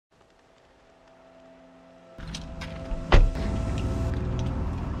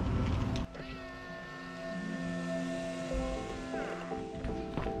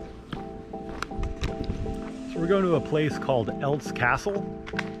We're going to a place called Eltz Castle,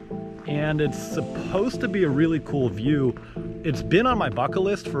 and it's supposed to be a really cool view. It's been on my bucket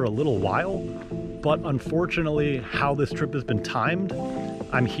list for a little while, but unfortunately how this trip has been timed,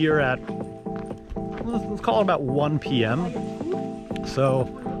 I'm here at, let's call it about 1 p.m.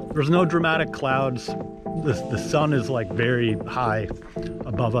 So there's no dramatic clouds. The sun is like very high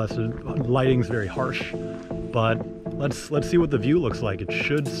above us. Lighting's very harsh, but let's see what the view looks like. It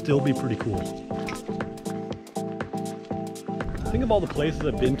should still be pretty cool. Think of all the places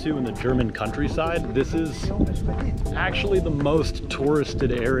I've been to in the German countryside. This is actually the most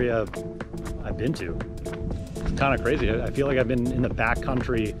touristed area I've been to. It's kind of crazy. I feel like I've been in the back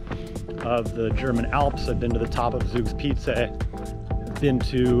country of the German Alps. I've been to the top of Zug's Pizza. I've been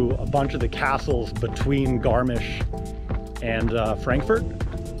to a bunch of the castles between Garmisch and Frankfurt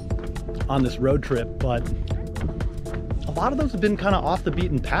on this road trip, but a lot of those have been kind of off the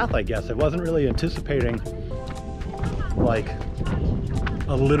beaten path, I guess. I wasn't really anticipating like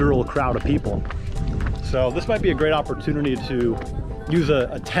a literal crowd of people. So this might be a great opportunity to use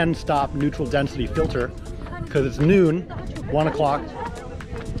a 10-stop neutral density filter, because it's noon, 1 o'clock,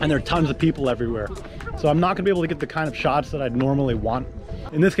 and there are tons of people everywhere. So I'm not gonna be able to get the kind of shots that I'd normally want.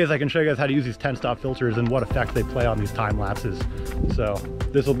 In this case, I can show you guys how to use these 10-stop filters and what effect they play on these time lapses. So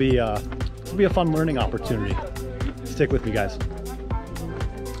this will be a fun learning opportunity. Stick with me, guys.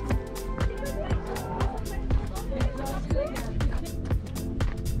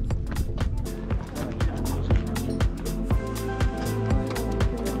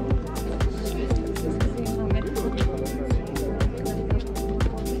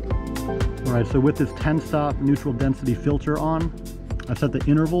 All right, so with this 10-stop neutral density filter on, I've set the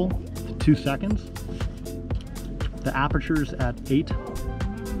interval to 2 seconds. The aperture's at 8,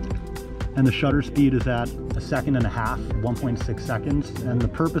 and the shutter speed is at 1.5 seconds, 1.6 seconds. And the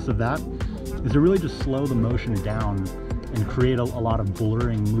purpose of that is to really just slow the motion down and create a lot of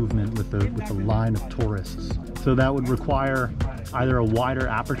blurring movement with the line of tourists. So that would require either a wider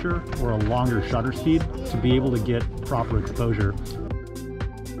aperture or a longer shutter speed to be able to get proper exposure.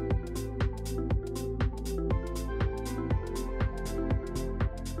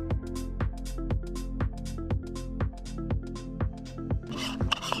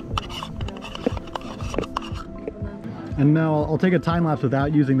 And now I'll take a time lapse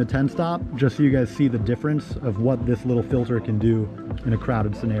without using the 10-stop, just so you guys see the difference of what this little filter can do in a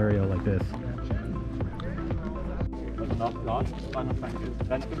crowded scenario like this.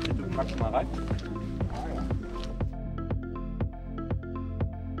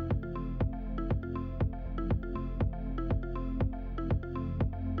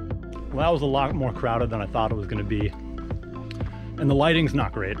 Well, that was a lot more crowded than I thought it was going to be. And the lighting's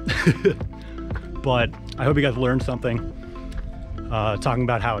not great. But I hope you guys learned something, talking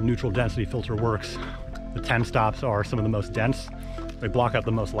about how a neutral density filter works. The 10 stops are some of the most dense. They block out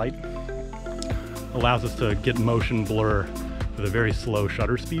the most light. Allows us to get motion blur with a very slow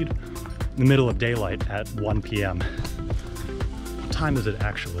shutter speed in the middle of daylight at 1 p.m. What time is it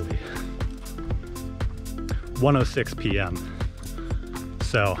actually? 1:06 p.m.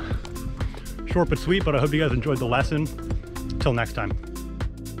 So, short but sweet, but I hope you guys enjoyed the lesson. Till next time.